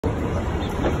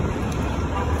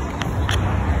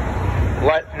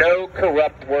Let no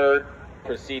corrupt word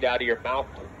proceed out of your mouth,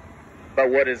 but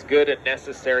what is good and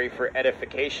necessary for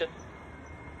edification,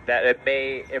 that it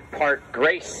may impart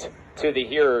grace to the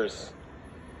hearers.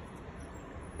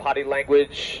 Potty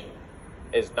language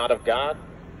is not of God.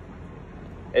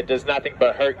 It does nothing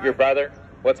but hurt your brother.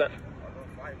 What's that?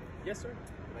 Yes, sir.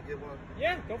 Can I get one?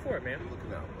 Yeah, go for it, man.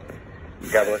 Looking out.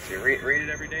 God bless you. Read it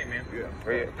every day, man. Yeah.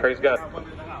 Read it. Praise God.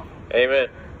 Amen.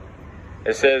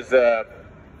 It says,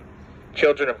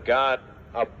 children of God,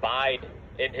 abide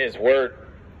in his word.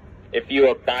 If you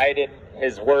abide in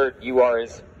his word, you are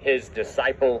his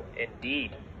disciple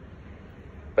indeed.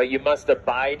 But you must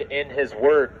abide in his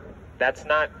word. That's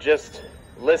not just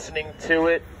listening to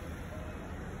it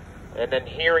and then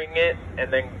hearing it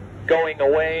and then going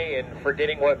away and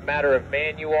forgetting what matter of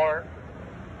man you are.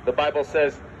 The Bible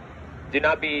says, do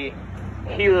not be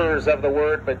hearers of the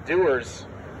word, but doers.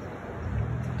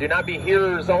 Do not be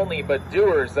hearers only, but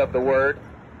doers of the word.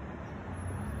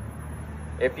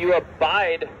 If you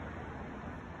abide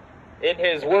in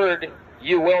his word,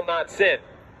 you will not sin.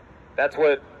 That's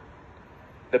what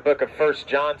the book of 1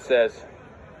 John says.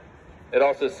 It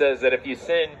also says that if you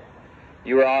sin,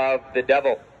 you are of the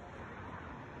devil.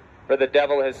 For the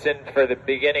devil has sinned from the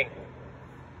beginning.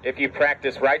 If you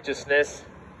practice righteousness,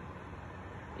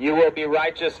 you will be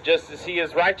righteous just as he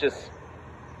is righteous.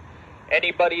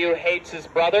 Anybody who hates his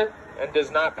brother and does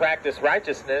not practice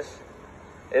righteousness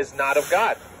is not of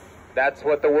God. That's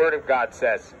what the Word of God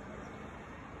says.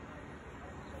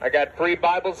 I got 3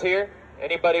 Bibles here.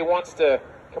 Anybody wants to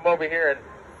come over here and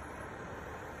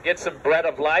get some bread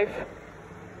of life?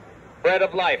 Bread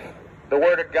of life. The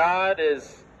Word of God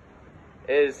is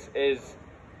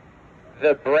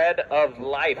the bread of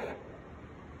life.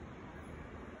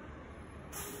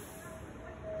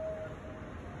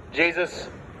 Jesus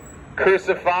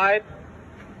crucified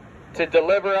to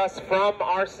deliver us from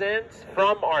our sins,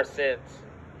 from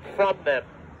them.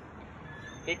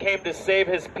 He came to save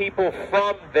his people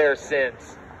from their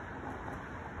sins,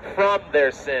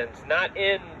 not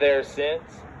in their sins.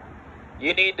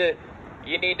 You need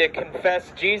to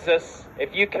confess Jesus.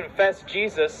 If you confess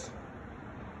Jesus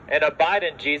and abide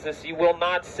in Jesus, you will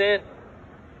not sin.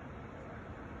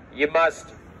 You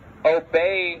must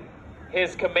obey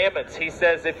his commandments. He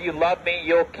says, if you love me,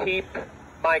 you'll keep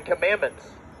my commandments.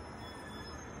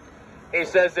 He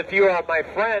says, if you are my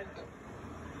friend,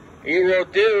 you will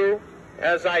do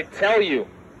as I tell you.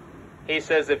 He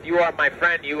says, if you are my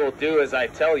friend, you will do as I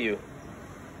tell you.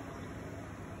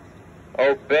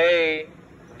 Obey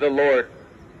the Lord.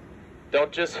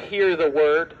 Don't just hear the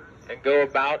word and go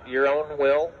about your own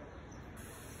will.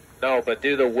 No, but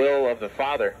do the will of the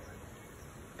Father.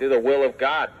 Do the will of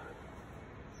God.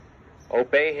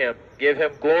 Obey him. Give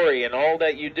him glory in all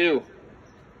that you do.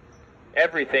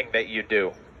 Everything that you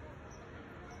do.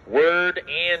 Word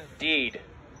and deed.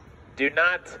 Do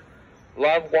not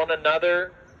love one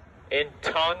another in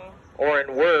tongue or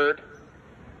in word,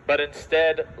 but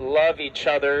instead love each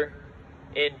other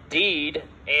in deed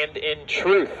and in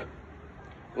truth.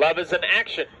 Love is an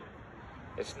action.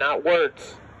 It's not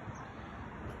words.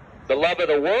 The love of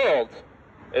the world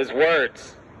is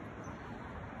words.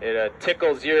 It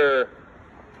tickles your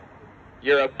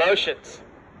emotions.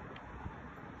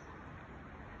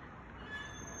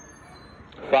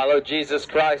 Follow Jesus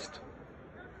Christ.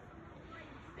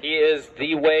 He is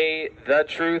the way, the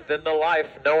truth, and the life.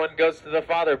 No one goes to the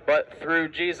Father but through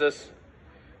Jesus.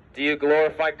 Do you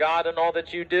glorify God in all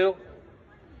that you do?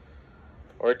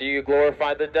 Or do you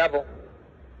glorify the devil?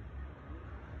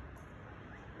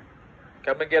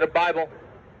 Come and get a Bible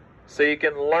so you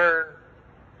can learn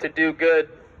to do good.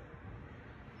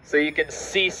 So you can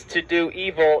cease to do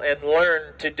evil and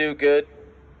learn to do good.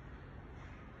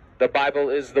 The Bible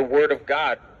is the Word of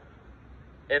God,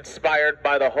 inspired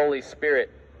by the Holy Spirit.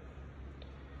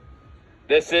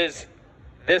 This is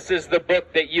the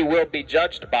book that you will be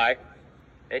judged by,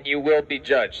 and you will be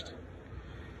judged.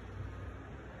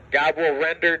 God will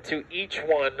render to each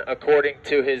one according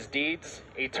to his deeds,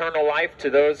 eternal life to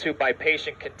those who by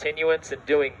patient continuance in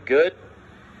doing good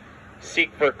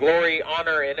seek for glory,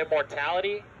 honor, and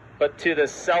immortality, but to the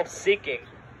self-seeking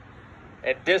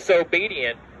and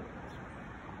disobedient,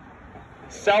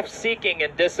 self-seeking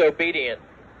and disobedient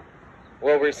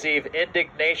will receive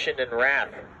indignation and wrath,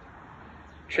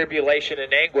 tribulation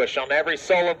and anguish on every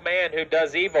soul of man who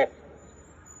does evil.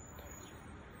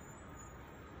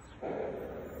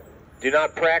 Do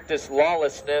not practice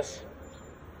lawlessness.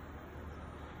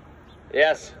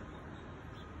 Yes,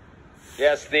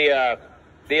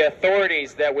 the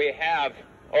authorities that we have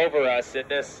over us in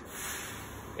this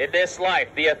life,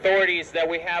 the authorities that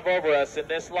we have over us in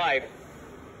this life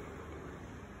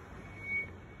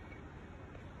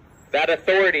That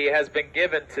authority has been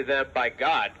given to them by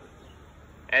God.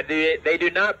 And they do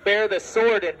not bear the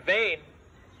sword in vain.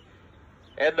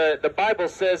 And the Bible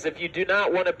says if you do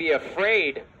not want to be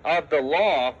afraid of the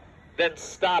law, then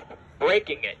stop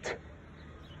breaking it.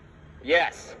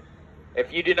 Yes.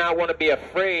 If you do not want to be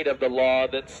afraid of the law,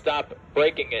 then stop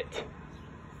breaking it.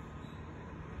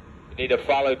 You need to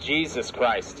follow Jesus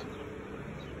Christ.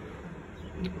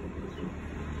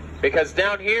 Because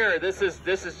down here, this is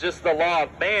just the law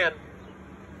of man.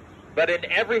 But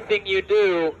in everything you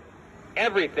do,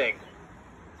 everything,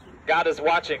 God is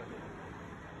watching.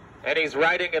 And He's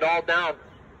writing it all down.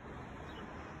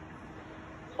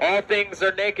 All things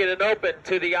are naked and open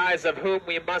to the eyes of whom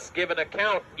we must give an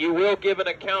account. You will give an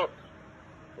account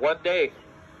one day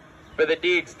for the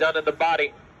deeds done in the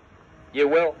body. You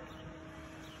will.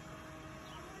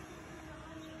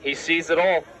 He sees it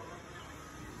all.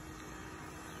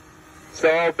 So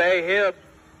obey Him.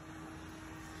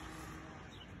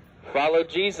 Follow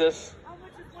Jesus. How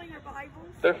much is for your Bibles?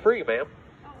 They're free, ma'am.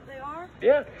 Oh, they are?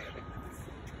 Yeah.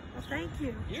 Well, thank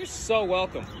you. You're so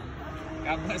welcome.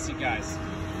 God bless you guys.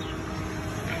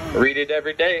 Read it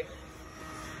every day.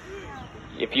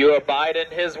 If you abide in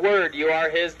His word, you are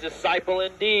His disciple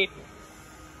indeed.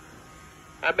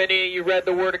 How many of you read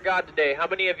the Word of God today? How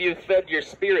many of you fed your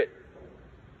spirit?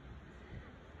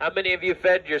 How many of you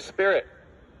fed your spirit?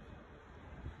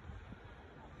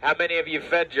 How many of you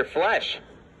fed your flesh?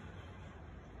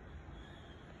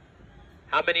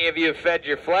 How many of you have fed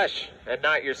your flesh and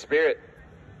not your spirit?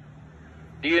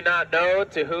 Do you not know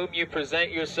to whom you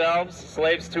present yourselves,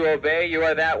 slaves to obey? You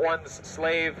are that one's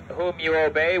slave whom you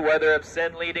obey, whether of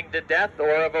sin leading to death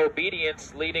or of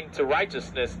obedience leading to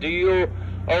righteousness. Do you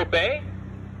obey?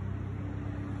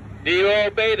 Do you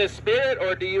obey the Spirit,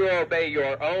 or do you obey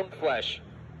your own flesh?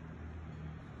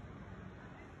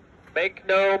 Make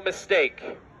no mistake,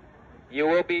 you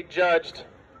will be judged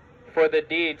for the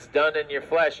deeds done in your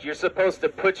flesh. You're supposed to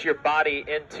put your body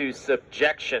into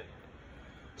subjection.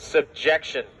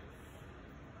 Subjection.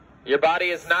 Your body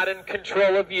is not in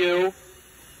control of you.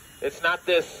 It's not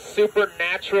this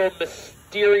supernatural,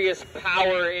 mysterious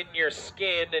power in your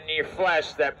skin and your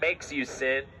flesh that makes you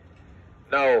sin.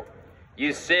 No,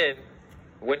 you sin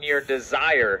when your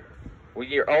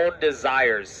own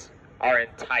desires are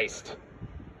enticed.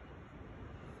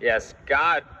 Yes,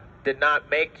 God did not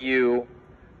make you.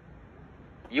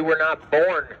 You were not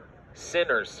born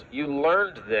sinners. You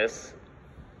learned this.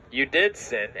 You did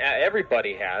sin.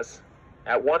 Everybody has.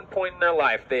 At one point in their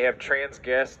life, they have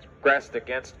transgressed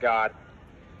against God,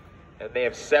 and they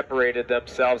have separated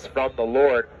themselves from the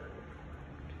Lord.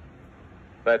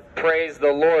 But praise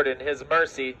the Lord in His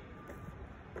mercy.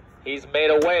 He's made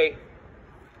a way.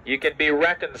 You can be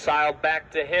reconciled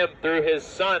back to Him through His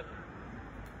Son.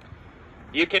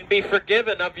 You can be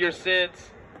forgiven of your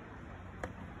sins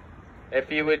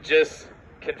if you would just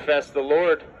confess the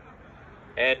Lord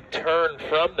and turn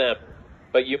from them.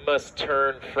 But you must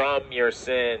turn from your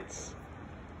sins.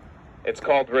 It's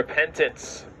called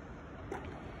repentance.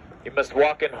 You must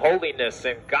walk in holiness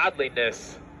and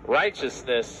godliness,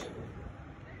 righteousness.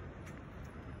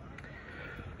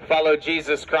 Follow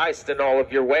Jesus Christ in all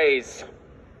of your ways.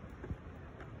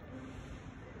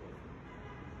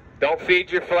 Don't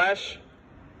feed your flesh.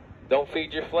 Don't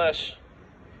feed your flesh.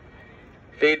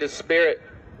 Feed the Spirit.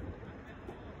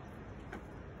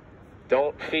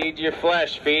 Don't feed your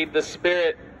flesh. Feed the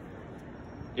Spirit.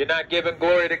 You're not giving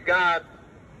glory to God.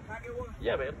 Can I get one?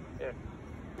 Yeah, man. Yeah.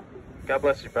 God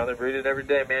bless you, brother. Read it every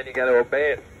day, man. You got to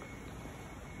obey it.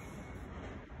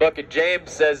 Book of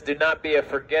James says, do not be a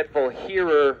forgetful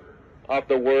hearer of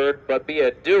the word, but be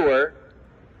a doer.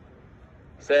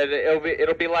 Said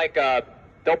it'll be like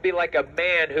don't be like a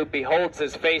man who beholds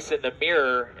his face in the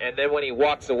mirror and then when he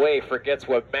walks away forgets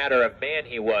what manner of man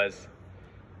he was.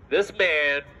 This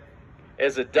man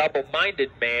is a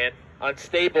double-minded man,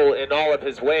 unstable in all of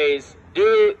his ways.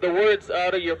 Do the words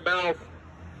out of your mouth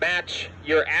match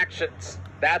your actions?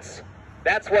 That's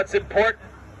what's important.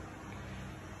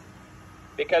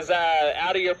 Because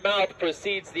out of your mouth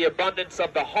proceeds the abundance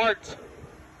of the heart.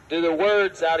 Do the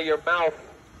words out of your mouth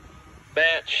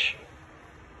match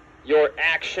your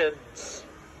actions?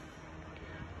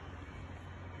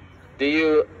 Do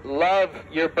you love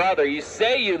your brother? You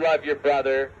say you love your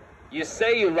brother. You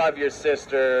say you love your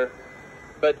sister.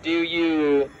 But do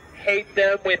you hate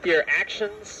them with your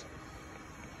actions?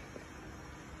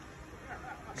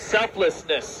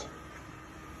 Selflessness.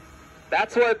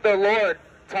 That's what the Lord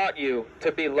taught you,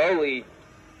 to be lowly.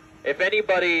 If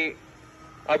anybody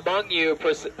among you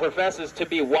professes to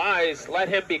be wise, let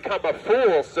him become a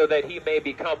fool so that he may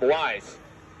become wise.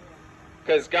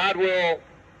 Because God will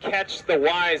catch the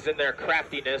wise in their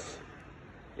craftiness.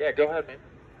 Yeah, go ahead, man.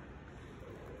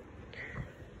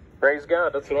 Praise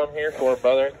God. That's what I'm here for,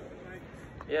 brother.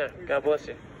 Yeah, God bless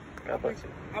you. God bless you.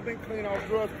 I've been clean off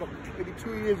drugs for maybe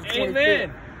 2 years.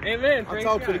 Amen. Amen. I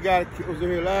talked to the guy that was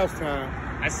in here last time.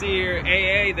 I see your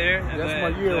AA there. That's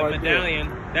my year right medallion.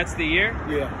 There. That's the year?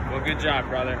 Yeah. Well, good job,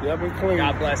 brother. Yeah, I've been clean.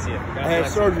 God bless you. God I had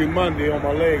surgery Monday on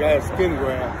my leg. I had skin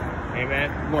graft. Amen.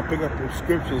 I'm going to pick up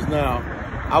prescriptions now.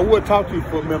 I would talk to you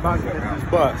for a minute about this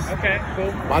bus. Okay,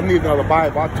 cool. I need another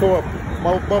Bible. I tore up.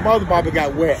 My other Bible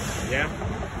got wet. Yeah.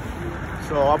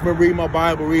 So I've been reading my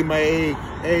Bible, reading my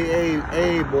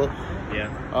AA book. Yeah.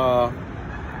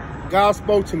 God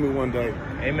spoke to me one day.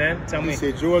 Amen. Tell me. He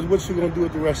said, George, what you going to do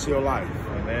with the rest of your life?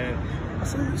 Amen. I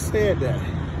said, who said that?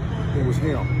 It was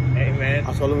him. Amen.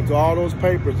 I started looking through all those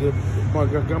papers that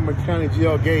Montgomery County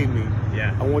Jail gave me.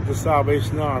 Yeah. I went to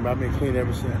Salvation Army. I've been clean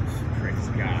ever since. Praise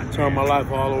God. Turned my life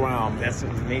all around. Man. That's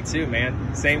me too,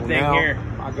 man. Same thing now, here.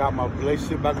 I got my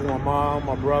relationship back with my mom,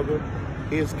 my brother,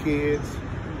 his kids.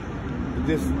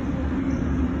 This,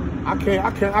 I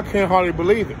can't hardly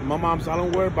believe it. My mom said, I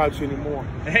don't worry about you anymore.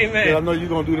 Amen. I know you're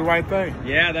going to do the right thing.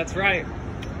 Yeah, that's right.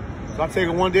 So I take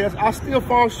it one day. I still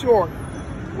fall short.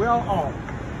 We all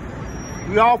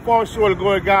fall short of the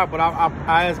glory of God, but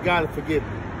I ask God to forgive me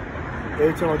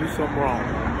every time I do something wrong.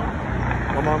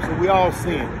 My mom said, we all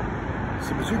sin. She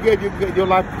said, but you gave your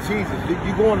life to Jesus.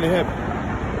 You're going to heaven.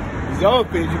 These other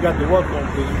things you got to work on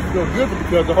because you feel guilty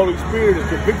because the Holy Spirit is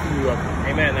convicting you of it.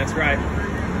 Amen. That's right.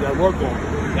 You got to work on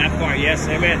it. That part, yes.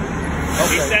 Amen.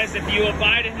 Okay. He says if you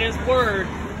abide in his word,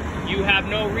 you have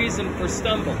no reason for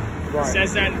stumble. Right. It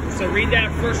says that, so read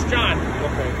that 1 John.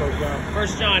 Okay, 1 John. 1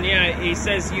 John, yeah, he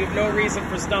says you have no reason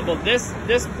for stumble. This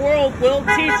world will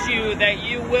teach you that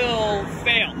you will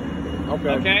fail.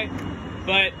 Okay?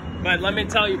 But let me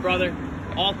tell you, brother,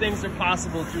 all things are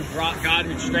possible through God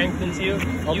who strengthens you.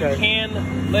 Okay. You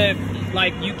can live,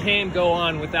 like you can go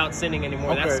on without sinning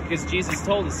anymore. Okay. That's because Jesus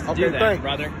told us to do that,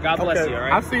 brother. God bless you, all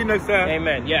right? I'll see you next time.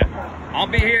 Amen, yeah. I'll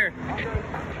be here.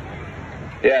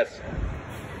 Yes.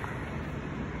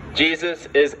 Jesus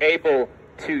is able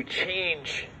to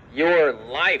change your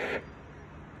life.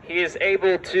 He is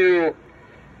able to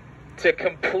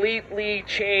completely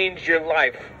change your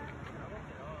life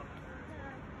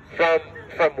from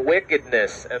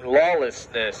wickedness and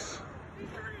lawlessness.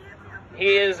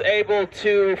 He is able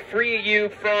to free you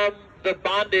from the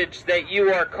bondage that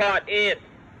you are caught in,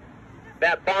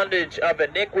 that bondage of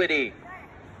iniquity.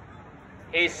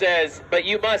 He says, but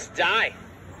you must die.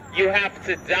 You have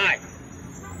to die.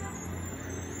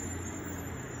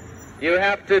 You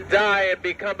have to die and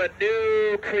become a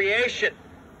new creation.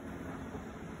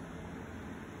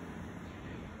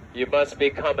 You must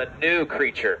become a new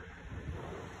creature.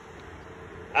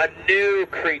 A new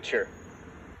creature.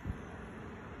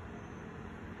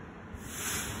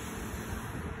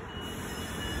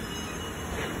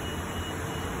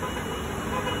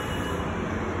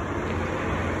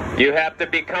 You have to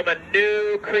become a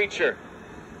new creature.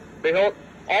 Behold,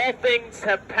 all things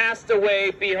have passed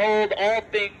away. Behold, all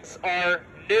things are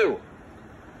new.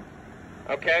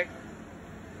 Okay?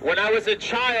 When I was a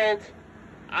child,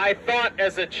 I thought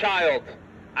as a child.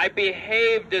 I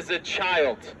behaved as a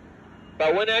child.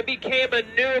 But when I became a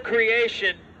new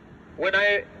creation, when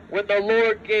the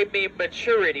Lord gave me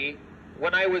maturity,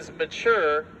 when I was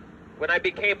mature, when I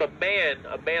became a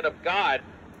man of God,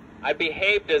 I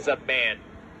behaved as a man.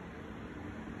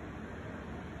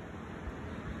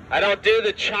 I don't do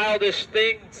the childish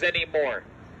things anymore.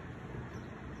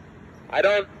 I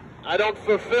don't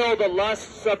fulfill the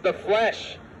lusts of the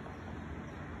flesh.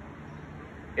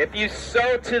 If you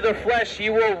sow to the flesh,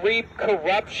 you will reap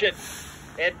corruption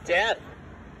and death.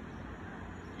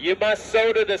 You must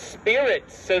sow to the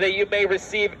Spirit so that you may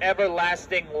receive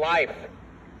everlasting life.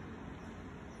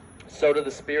 Sow to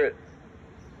the Spirit.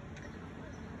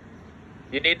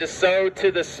 You need to sow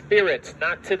to the Spirit,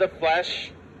 not to the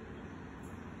flesh.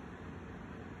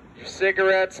 Your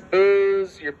cigarettes,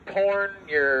 booze, your porn,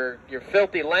 your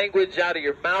filthy language out of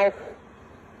your mouth.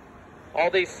 All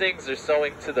these things are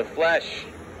sowing to the flesh.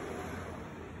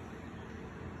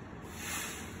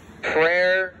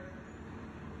 Prayer,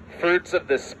 fruits of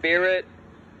the Spirit,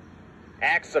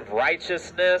 acts of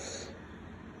righteousness.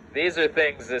 These are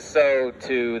things that sow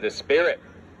to the Spirit.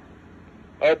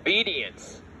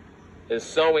 Obedience is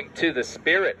sowing to the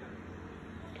Spirit.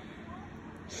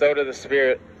 Sow to the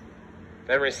Spirit.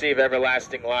 Then receive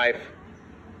everlasting life.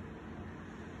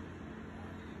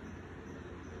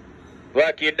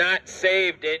 Look, you're not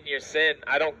saved in your sin.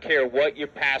 I don't care what your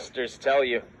pastors tell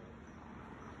you.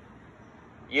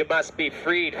 You must be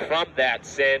freed from that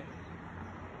sin,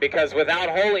 because without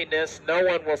holiness, no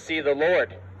one will see the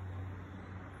Lord.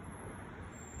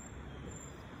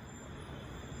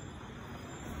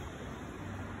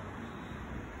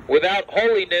 Without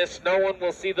holiness, no one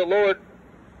will see the Lord.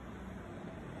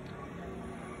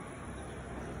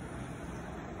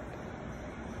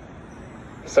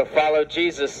 So follow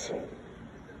Jesus.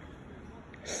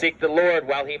 Seek the Lord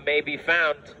while he may be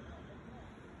found.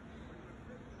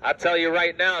 I tell you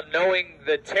right now, knowing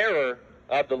the terror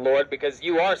of the Lord, because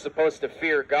you are supposed to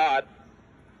fear God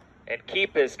and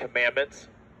keep his commandments.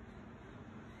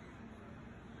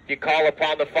 If you call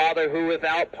upon the Father who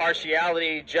without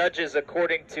partiality judges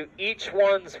according to each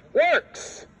one's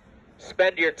works,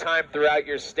 spend your time throughout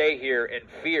your stay here in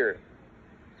fear.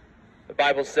 The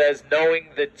Bible says, knowing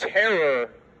the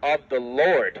terror of the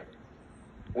Lord,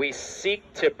 we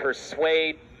seek to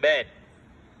persuade men.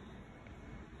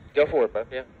 Go for it, bud.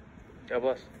 Yeah. God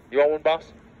bless. You want one,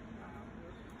 boss?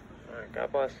 All right.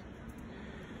 God bless.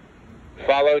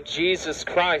 Follow Jesus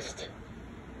Christ.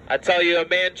 I tell you, a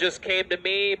man just came to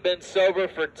me, been sober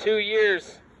for 2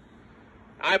 years.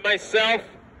 I myself,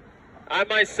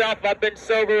 I've been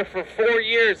sober for 4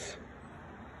 years.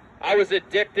 I was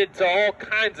addicted to all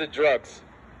kinds of drugs.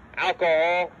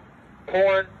 Alcohol,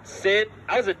 porn, sin.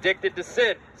 I was addicted to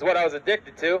sin. Is what I was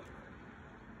addicted to.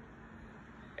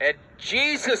 And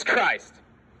Jesus Christ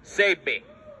saved me.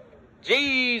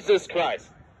 Jesus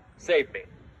Christ saved me.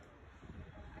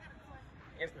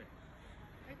 Yes,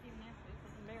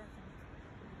 ma'am.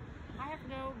 I have to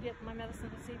go get my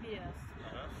medicine at CVS.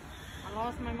 I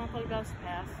lost my monthly bus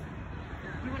pass.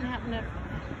 You wouldn't happen to...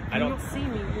 You'll see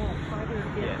me walk right here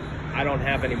and get it. I don't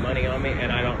have any money on me,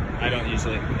 and I don't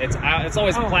usually. It's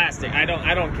always plastic. I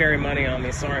don't carry money on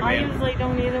me. Sorry, man. I usually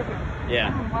don't either. Yeah.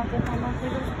 I don't want my monthly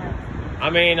bus pass. I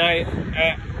mean,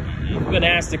 you've been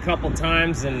asked a couple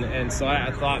times, and so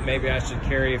I thought maybe I should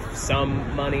carry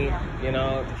some money, you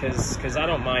know, because I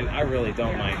don't mind. I really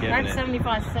don't mind giving That's it.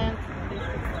 75 cents.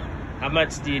 How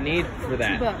much do you need for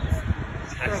that? $2.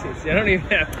 I don't even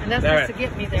have. And that's just to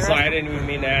get me there. Sorry, I didn't even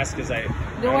mean to ask because I.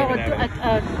 Well,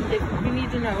 you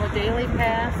need to know a daily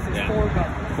pass is $4.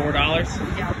 $4?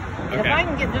 Yeah. Okay. If I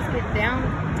can just get down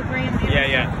to Grandview.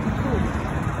 Yeah.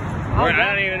 Cool. I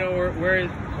don't even know where.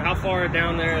 How far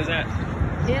down there is that?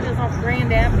 It is off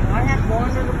Grand Avenue. I have to go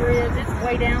under the bridge. It's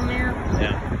way down there.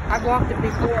 Yeah. I've walked it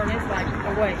before, and it's like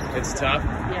away. It's tough.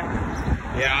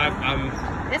 Yeah.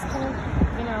 Yeah, It's cool,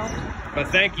 you know. But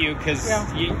thank you, because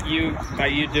you by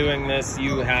you doing this,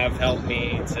 you have helped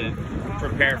me to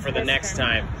prepare for the next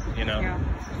time. You know,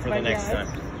 for the next time.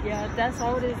 Yeah, that's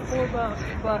all it is,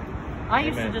 $4. But I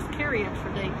used to just carry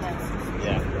extra day passes.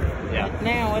 Yeah. But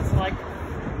now it's like.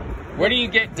 Where do you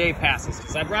get day passes?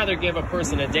 Because I'd rather give a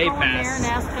person a day Go in pass. there and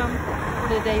ask them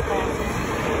for the day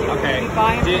passes. Okay. You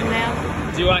buy them from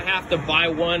them. Do I have to buy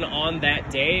one on that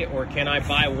day, or can I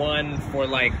buy one for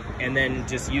and then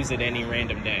just use it any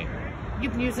random day? You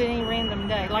can use it any random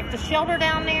day. Like the shelter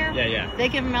down there. Yeah. They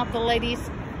give them out to ladies.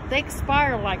 They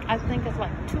expire I think it's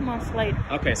 2 months later.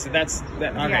 Okay, so that's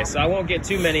that. Okay, Yeah. so I won't get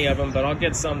too many of them, but I'll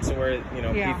get some to where people I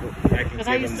can give them that. Because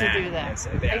I used to do that. That's a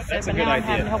but good now I'm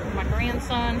idea. having help with my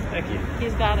grandson. Thank you.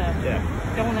 He's got a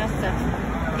illness that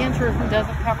insurance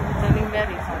doesn't cover the new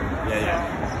medicine. Yeah.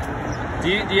 Do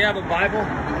you have a Bible?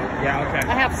 Yeah. Okay.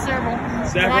 I have several.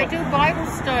 And I do Bible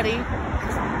study.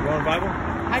 You want a Bible?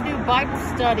 I do Bible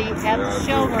study at the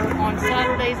shelter on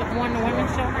Saturdays at one, the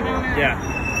women's shelter down there. Yeah.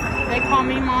 They call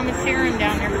me Mama Sharon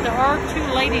down there. But there are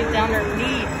 2 ladies down there who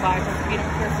need Bibles. We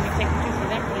don't care if we take 2 for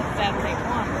them for this Saturday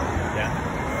one. Yeah.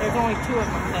 There's only 2 of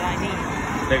them that I need.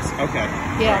 Okay.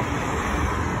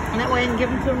 Yeah. And that way I can give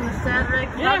them to them this Saturday.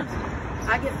 Yeah.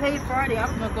 I get paid Friday.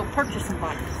 I'm going to go purchase some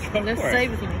Bibles. And this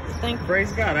saves me. Thank you.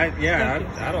 Praise God. I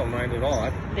don't mind at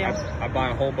all. Yeah. I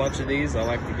buy a whole bunch of these. I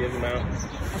like to give them out.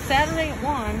 A Saturday at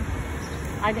 1,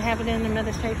 I'd have it in the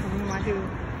meditation room. I do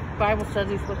Bible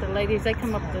studies with the ladies. They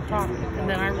come up with the topic, and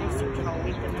then I research it all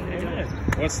week. And then we do it.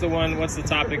 What's the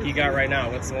topic you got right now?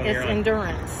 What's the one you're on? It's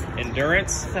endurance.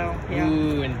 Endurance? So, yeah.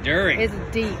 Ooh, enduring. It's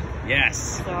deep.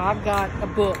 Yes. So I've got a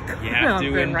book. You have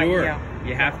to endure.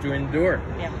 You have to endure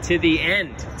to the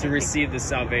end to receive the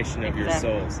salvation of your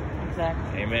souls.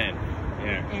 Exactly. Amen.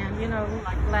 Yeah. And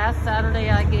like last Saturday,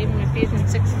 I gave him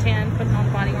Ephesians 6:10, putting on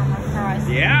the body armor of Christ.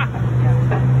 Yeah.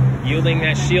 Yielding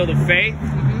that shield of faith.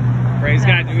 Praise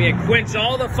God. Exactly. It quench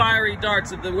all the fiery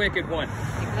darts of the wicked one.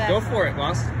 Exactly. Go for it,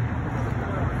 boss.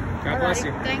 God bless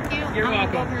you. Thank you. You're welcome. I'm going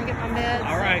to go over and get my meds.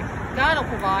 All right. God will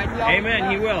provide.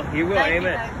 Amen. He will. He will. Thank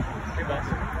Amen. You, boss.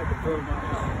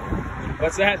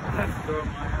 What's that?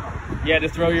 You had to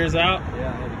throw yours out? Yeah,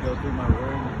 I had to go through my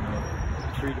room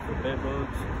and treat it for bed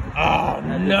bugs. Oh,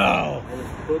 no. It was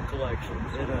a book collection. I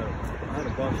had a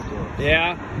bunch of books.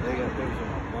 Yeah? They got those on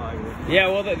my plywood. Yeah,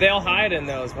 well, they'll hide in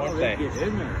those, won't they? Get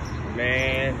in there.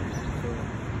 Man.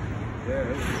 So,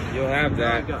 Yeah. You'll have I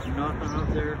that. got nothing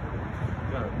up there.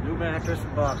 Got a new mattress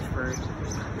and box spring.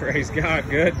 Praise God,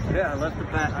 good. Yeah, I left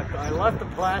the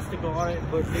plastic on it and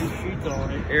put new sheets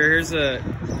on it. Here's a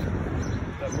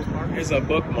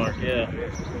bookmark, yeah.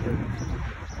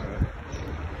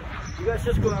 You guys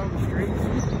just go out on the streets?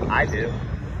 I do.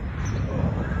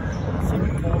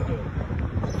 Something called the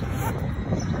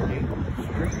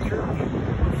Street Church or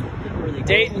something where they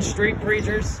Dayton Street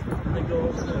Preachers. They go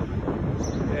over there.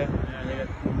 Yeah. Yeah, they got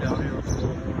down here with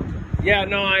the Yeah,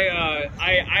 no,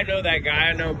 I know that guy.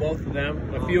 I know both of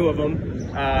them, a few of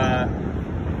them.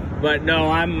 But no,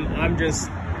 I'm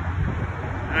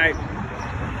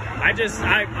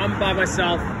by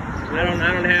myself. I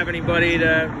don't have anybody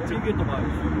to. Where do you get the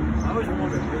mics? I always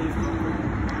wondered where these come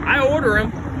from.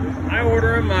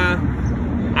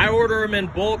 I order them in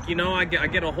bulk. You know, I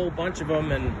get a whole bunch of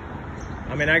them, and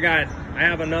I mean, I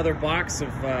have another box of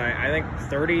I think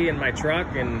 30 in my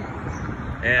truck, and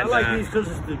I like these because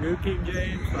it's the New King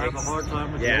James. I have a hard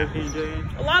time with the Old King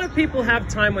James. A lot of people have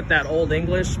time with that Old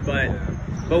English, but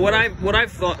what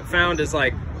I've found is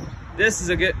like this is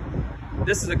a good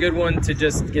one to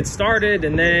just get started,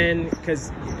 and then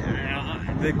because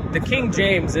the King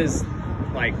James is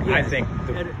like I think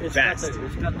the best.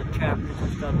 It's got the chapters.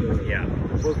 It's got the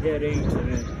book headings,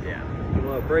 and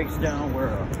it breaks down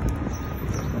where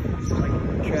like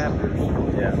chapters.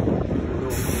 Yeah.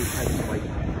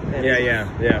 Yeah,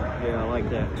 I like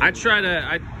that. I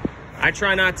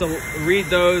try not to read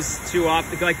those too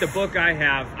often. Like the book I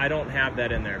have, I don't have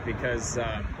that in there because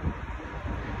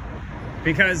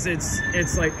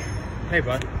it's like, hey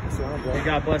bud,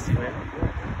 God bless you, man.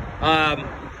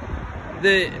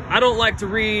 I don't like to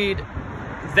read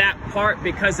that part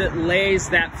because it lays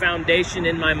that foundation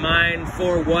in my mind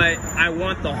for what I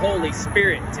want the Holy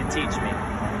Spirit to teach me.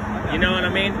 You know what I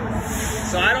mean?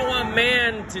 So I don't want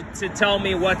man to tell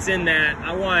me what's in that.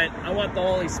 I want the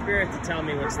Holy Spirit to tell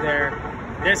me what's there.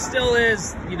 There still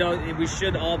is, you know, we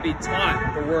should all be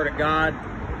taught the Word of God.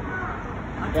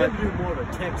 I tend to do more of a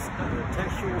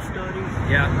textual study.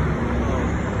 Yeah.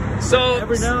 So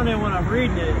every now and then when I'm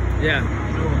reading it, yeah,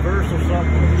 you know, a verse or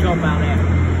something will jump out at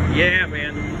me. Yeah,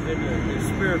 man. In the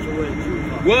spiritual way too.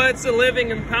 Well, it's a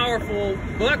living and powerful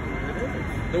book.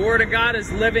 The Word of God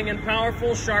is living and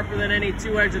powerful, sharper than any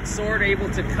two-edged sword, able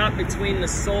to cut between the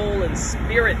soul and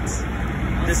spirit.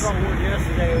 I saw one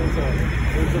yesterday. It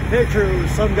was a picture of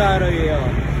some guy at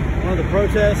one of the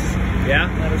protests.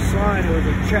 Yeah. At a sign. It was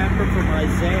a chapter from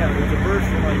Isaiah. It was a verse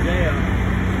from Isaiah.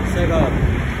 It said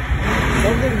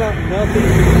something about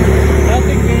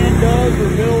nothing man does or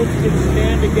builds can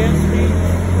stand against me.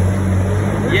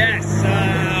 Yes.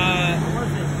 What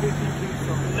is it? 52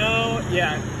 something. No.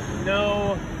 Yeah.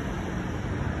 No,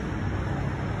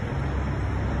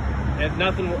 if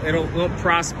nothing, it'll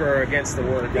prosper against the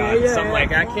Word of God. Yeah, Something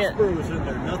like I can't. Was in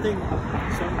there. Nothing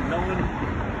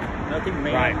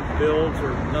man builds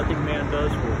or nothing man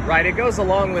does. Right. It goes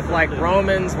along with like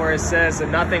Romans, where it says that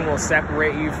nothing will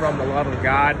separate you from the love of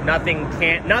God.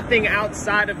 Nothing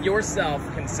outside of yourself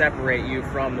can separate you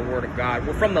from the Word of God.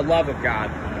 Well, from the love of God.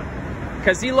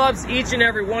 Because He loves each and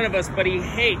every one of us, but He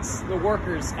hates the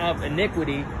workers of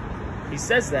iniquity. He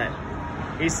says that.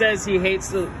 He says He hates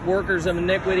the workers of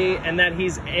iniquity, and that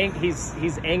He's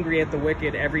angry at the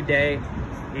wicked every day.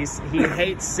 He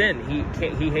hates sin. He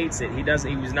hates it. He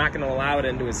was not going to allow it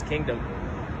into His kingdom.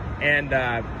 And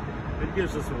it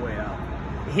gives us a way out.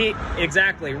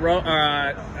 Exactly.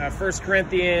 1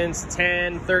 Corinthians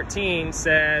 10:13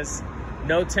 says,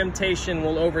 "No temptation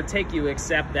will overtake you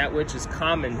except that which is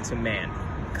common to man."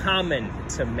 Common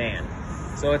to man.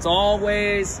 So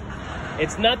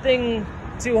it's nothing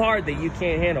too hard that you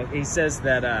can't handle. He says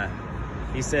that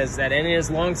in His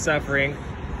long suffering,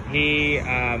 He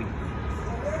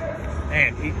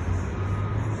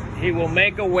will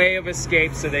make a way of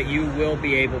escape so that you will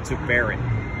be able to bear it.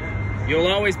 You'll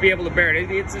always be able to bear it.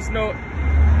 It's just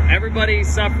everybody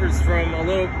suffers from a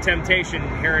little temptation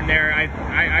here and there.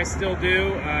 I still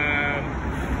do.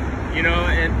 You know,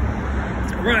 and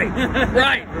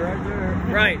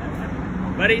right.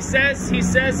 But he says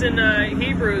in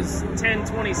Hebrews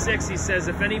 10:26, he says,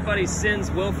 if anybody sins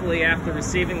willfully after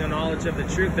receiving the knowledge of the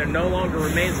truth, there no longer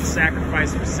remains a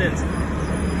sacrifice for sins.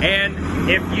 And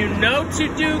if you know to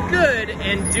do good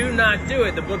and do not do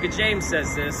it, the book of James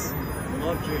says this.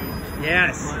 Love James.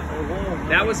 Yes.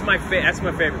 That's my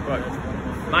favorite book.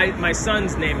 My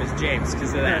son's name is James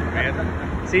because of that,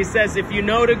 man. So he says, if you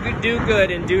know to do good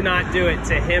and do not do it,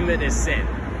 to him it is sin.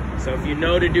 So if you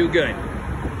know to do good.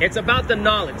 It's about the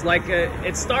knowledge. Like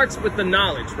it starts with the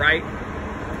knowledge, right?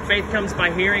 Faith comes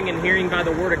by hearing, and hearing by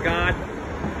the Word of God.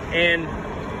 And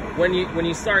when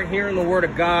you start hearing the Word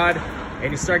of God,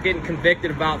 and you start getting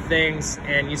convicted about things,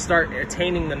 and you start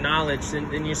attaining the knowledge,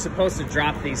 and you're supposed to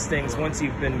drop these things once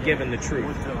you've been given the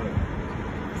truth.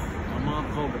 My mom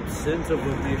called them sins of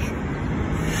omission.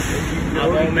 If you know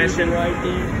Of omission. the right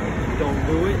thing, don't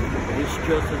do it. It's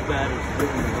just as bad as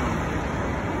doing it wrong.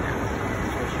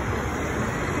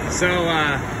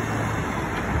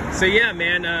 So yeah,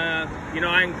 man. You know,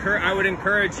 I would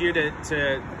encourage you to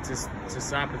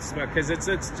stop and smoke, because it's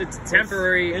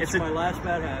temporary. It's my last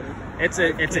bad habit.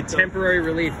 It's a temporary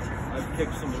relief. I've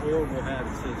kicked some horrible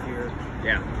habits this year.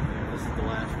 Yeah. This is the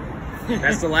last one.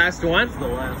 That's the last one? This is the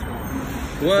last one.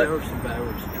 What? There were some bad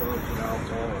ones, drugs and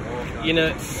alcohol and all kinds You know,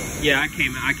 of stuff. yeah, I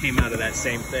came out of that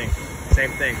same thing.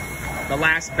 Same thing. The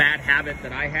last bad habit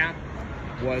that I had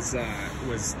was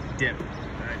dip.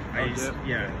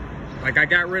 Yeah. Like, I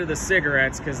got rid of the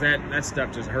cigarettes because that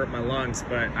stuff just hurt my lungs,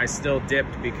 but I still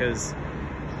dipped because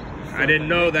I didn't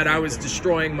know that I was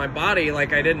destroying my body.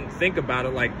 Like, I didn't think about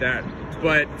it like that.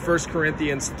 But 1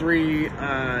 Corinthians 3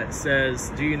 says,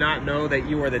 "Do you not know that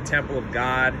you are the temple of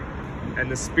God,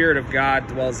 and the Spirit of God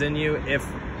dwells in you? If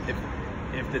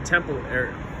the temple,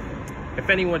 or if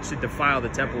anyone should defile the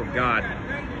temple of God,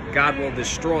 God will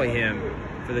destroy him.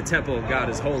 For the temple of God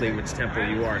is holy, which temple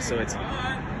you are." So it's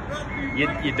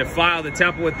you defile the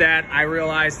temple with that. I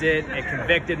realized it. It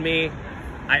convicted me.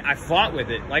 I fought with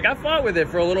it. Like, I fought with it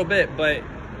for a little bit, but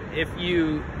if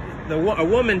a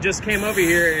woman just came over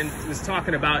here and was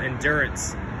talking about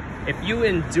endurance. If you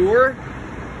endure,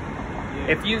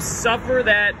 if you suffer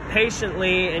that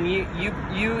patiently, and you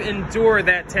endure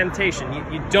that temptation,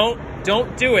 you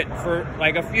don't do it for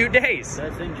like a few days.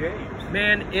 That's in James.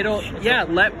 Man,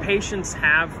 let patience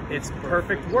have its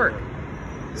perfect work.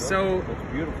 So That's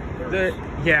beautiful.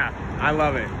 I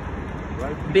love it.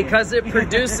 Because it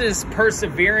produces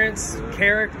perseverance,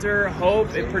 character,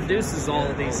 hope. It produces all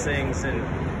of these things, and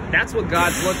that's what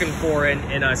God's looking for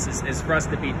in us, is for us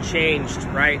to be changed,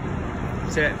 right?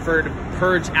 To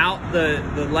purge out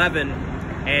the leaven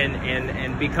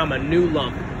and become a new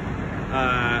lump,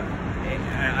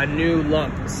 a new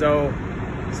lump. So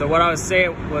what I was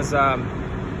saying was,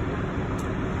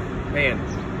 man,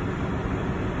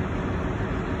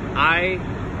 I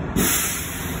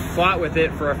fought with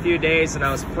it for a few days, and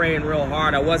I was praying real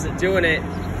hard. I wasn't doing it,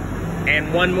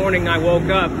 and one morning I woke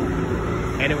up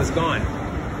and it was gone.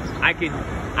 I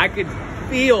could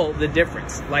feel the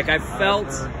difference. Like, I felt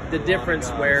the difference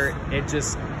where it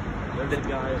just. There's a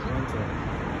guy that runs an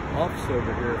office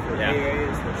over here for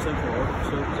AA's, for Central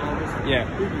Service Office. Yeah.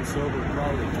 He's been sober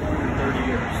probably 20,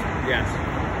 30 years. Yes.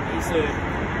 He said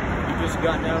he just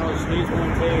got down on his knees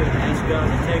one day and asked God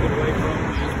to take it away from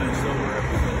him. He's been sober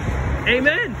ever since.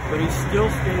 Amen. But he still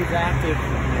stays active.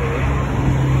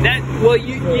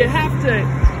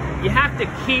 You have to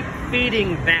keep feeding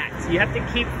that. You have to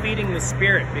keep feeding the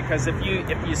Spirit, because if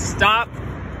you stop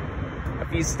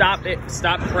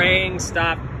praying,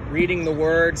 stop reading the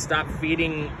Word, stop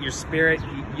feeding your spirit,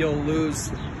 you'll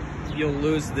lose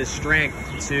the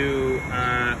strength to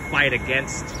fight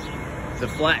against the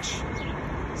flesh.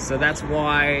 So that's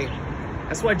why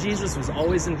Jesus was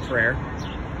always in prayer.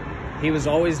 He was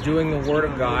always doing the Word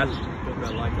of God. The book I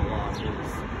like a lot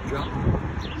is John.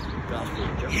 Gospel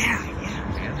of John. Yeah, man.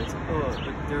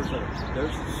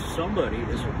 There's somebody.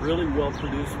 It's a really well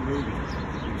produced movie.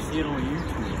 You see it on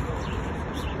YouTube.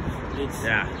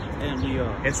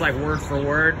 It's like word for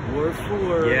word. Word for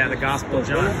word. Yeah, the Gospel of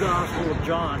John. The whole Gospel of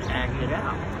John acted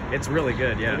out. It's really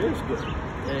good. Yeah, it is good.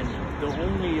 And the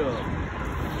only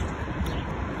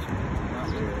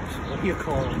what do you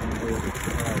call it?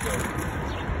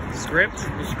 Script?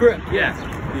 The script, yeah.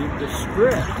 The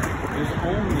script is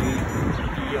only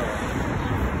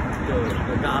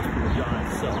the Gospel of John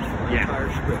itself. The entire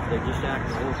script. They just act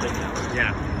the whole thing out.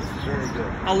 Yeah. It's very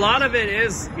good. A lot of it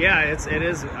is, it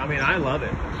is. I mean, I love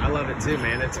it. I love it too,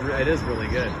 man. It is really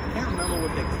good. I can't remember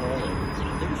what they call it.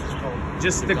 I think it's just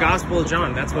called the Gospel of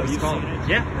John. That's what it's called.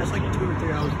 Yeah. That's like 2 or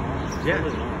 3 hours long. It's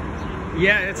really long.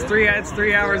 Yeah, it's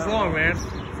 3 hours long, man.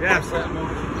 Yeah.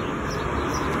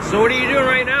 So what are you doing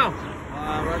right now?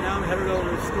 Right now I'm headed over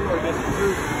to the store to get some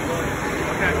food.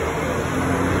 Okay.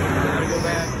 Gotta go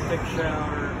back, take a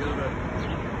shower,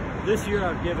 This year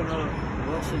I've given up,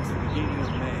 since the beginning of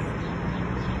May.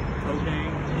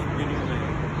 Cocaine was the beginning of May.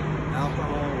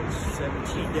 Alcohol was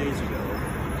 17 days ago.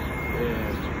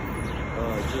 And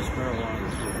just marijuana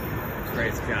this week.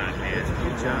 Praise God, man.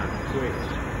 Good job. Quick.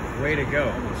 Way to go.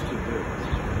 Almost too good.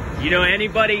 You know,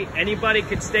 anybody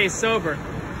could stay sober.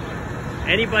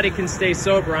 Anybody can stay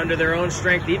sober under their own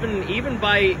strength, even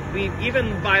by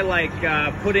like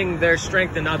putting their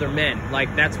strength in other men.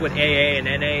 Like, that's what AA and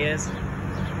NA is,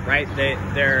 right?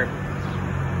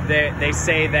 they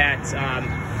say that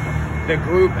the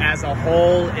group as a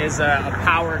whole is a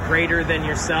power greater than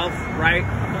yourself, right?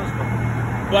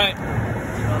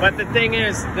 But the thing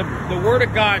is, the Word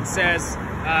of God says,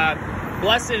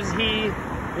 blessed is he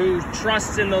who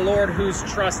trusts in the Lord, whose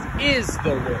trust is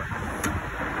the Lord.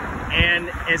 And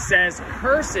it says,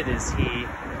 cursed is he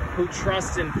who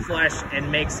trusts in flesh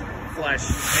and makes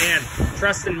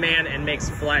trusts in man and makes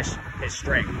flesh his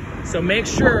strength. So make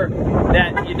sure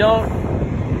that you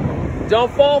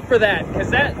don't fall for that, because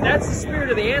that's the spirit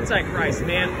of the Antichrist,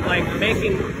 man. Like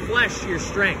making flesh your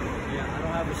strength. Yeah, I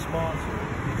don't have a sponsor.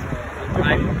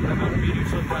 I go to meetings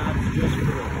sometimes just for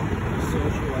the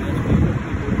social aspect of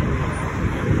people.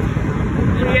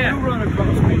 And I do run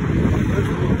across people. There's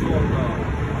a group called,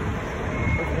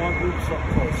 there's one group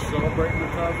called Celebrate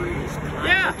Recovery.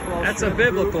 That's a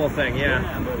biblical thing,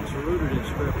 Yeah, but it's rooted in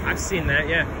Scripture. I've seen that,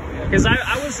 because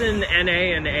I was in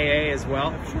NA and AA as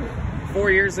well.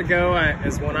 4 years ago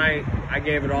is when I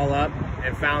gave it all up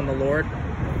and found the Lord.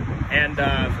 And,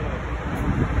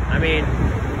 I mean,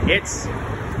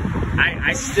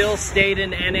 I still stayed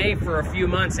in NA for a few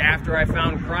months after I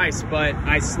found Christ, but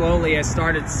I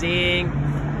started seeing,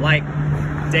 like,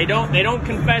 they don't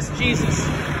confess Jesus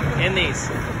in these.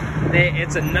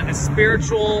 It's a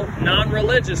spiritual,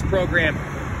 non-religious program,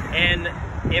 and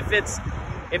if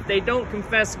they don't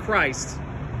confess Christ,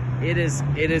 it is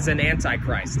an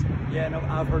antichrist. Yeah, no,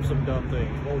 I've heard some dumb things.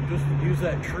 Well, just use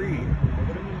that tree. Well,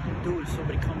 what are you going to do if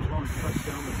somebody comes along and cuts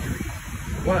down the tree?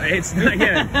 Well, it's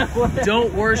not,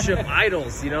 don't worship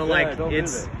idols,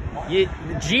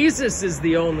 Jesus is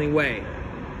the only way.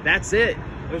 That's it.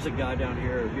 There's a guy down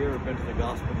here. Have you ever been to the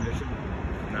Gospel Mission?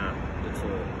 No.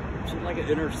 It's like an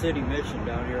inner city mission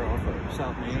down here off of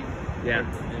South Main. Yeah.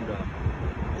 And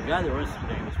the guy that runs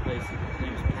this place, his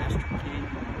name is Pastor Ken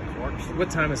Clarkson. What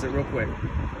time is it, real quick?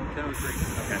 10:03.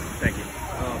 Okay, thank you.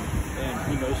 And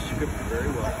he knows Scripture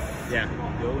very well. Yeah. You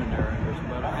go in there, and there's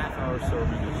about a half-hour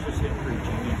sermon. It's just him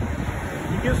preaching.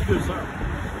 And he gives a good sermon.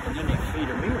 And then they feed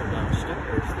a meal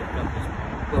downstairs. They've got this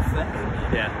buffet.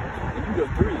 Yeah. And you go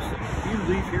through this thing. If you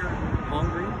leave here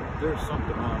hungry, there's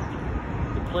something wrong with you.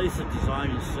 The place is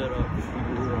designed and set up for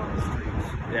people who are on the streets.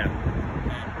 Yeah.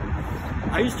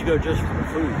 I used to go just for the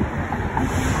food.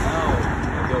 Now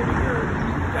I go to here,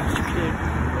 Pastor Kid,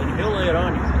 and he'll lay it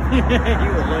on you. He will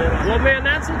lay it on you. Well, man,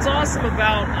 that's what's awesome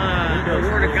about the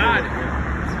Word of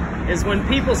God, is when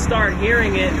people start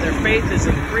hearing it, their faith is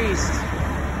increased,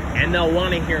 and they'll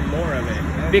want to hear more of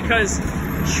it. Because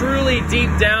truly, deep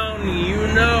down, you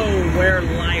know where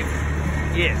life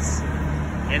is.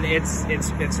 And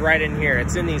it's right in here.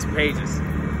 It's in these pages.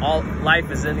 All life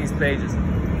is in these pages.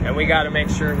 And we got to make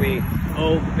sure we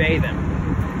obey them.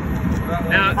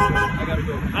 Now, I gotta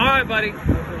go. all right, buddy.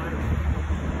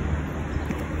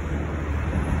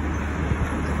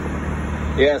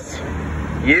 Yes,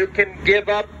 you can give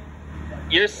up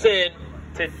your sin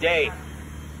today.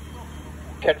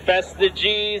 Confess that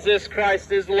Jesus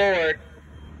Christ is Lord.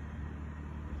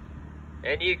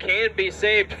 And you can be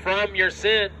saved from your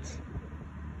sins.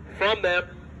 From them.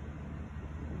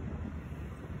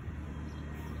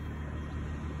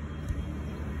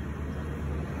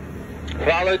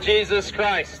 Follow Jesus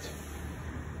Christ.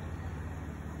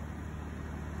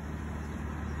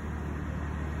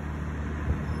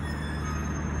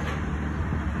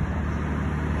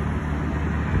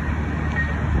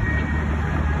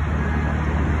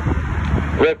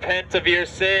 Repent of your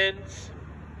sins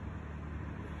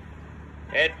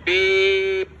and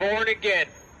be born again.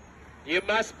 You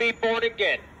must be born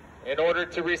again in order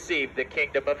to receive the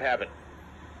kingdom of heaven.